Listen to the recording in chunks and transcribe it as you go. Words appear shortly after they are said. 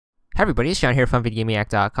Hi everybody, it's Sean here from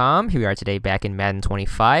VidGamiac.com. Here we are today back in Madden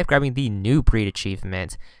 25, grabbing the new breed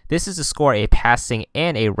achievement. This is to score a passing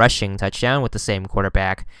and a rushing touchdown with the same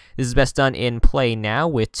quarterback. This is best done in play now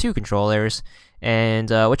with two controllers. And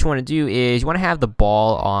what you want to do is you want to have the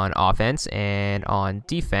ball on offense, and on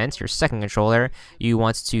defense, your second controller, you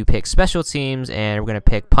want to pick special teams, and we're going to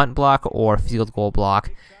pick punt block or field goal block.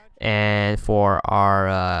 And for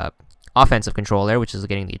our offensive controller, which is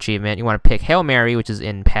getting the achievement, you want to pick Hail Mary, which is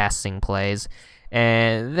in passing plays.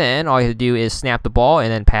 And then all you have to do is snap the ball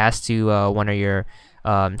and then pass to one of your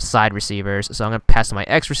side receivers. So I'm going to pass to my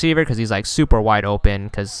X receiver because he's like super wide open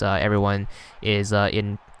because everyone is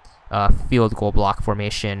in field goal block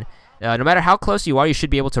formation. No matter how close you are, you should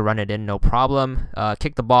be able to run it in, no problem.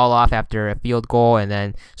 Kick the ball off after a field goal and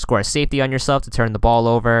then score a safety on yourself to turn the ball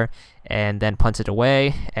over, and then punt it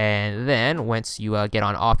away. And then once you get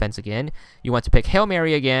on offense again, you want to pick Hail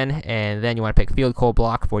Mary again, and then you want to pick field goal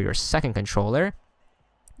block for your second controller.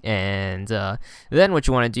 And then what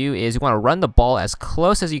you want to do is you want to run the ball as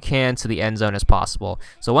close as you can to the end zone as possible.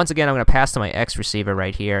 So once again, I'm going to pass to my X receiver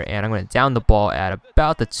right here, and I'm going to down the ball at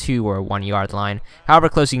about the 2 or 1 yard line, however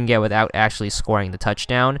close you can get without actually scoring the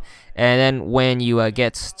touchdown. And then when you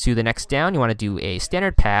get to the next down, you want to do a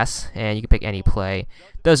standard pass, and you can pick any play.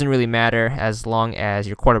 Doesn't really matter as long as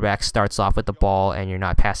your quarterback starts off with the ball and you're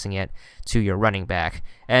not passing it to your running back.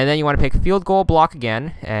 And then you want to pick field goal block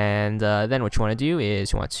again, and then what you want to do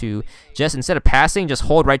is you want to just, instead of passing, just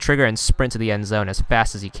hold right trigger and sprint to the end zone as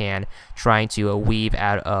fast as you can, trying to weave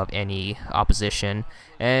out of any opposition.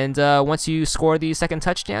 And once you score the second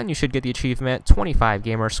touchdown, you should get the achievement 25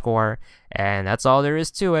 gamer score, and that's all there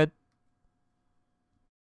is to it.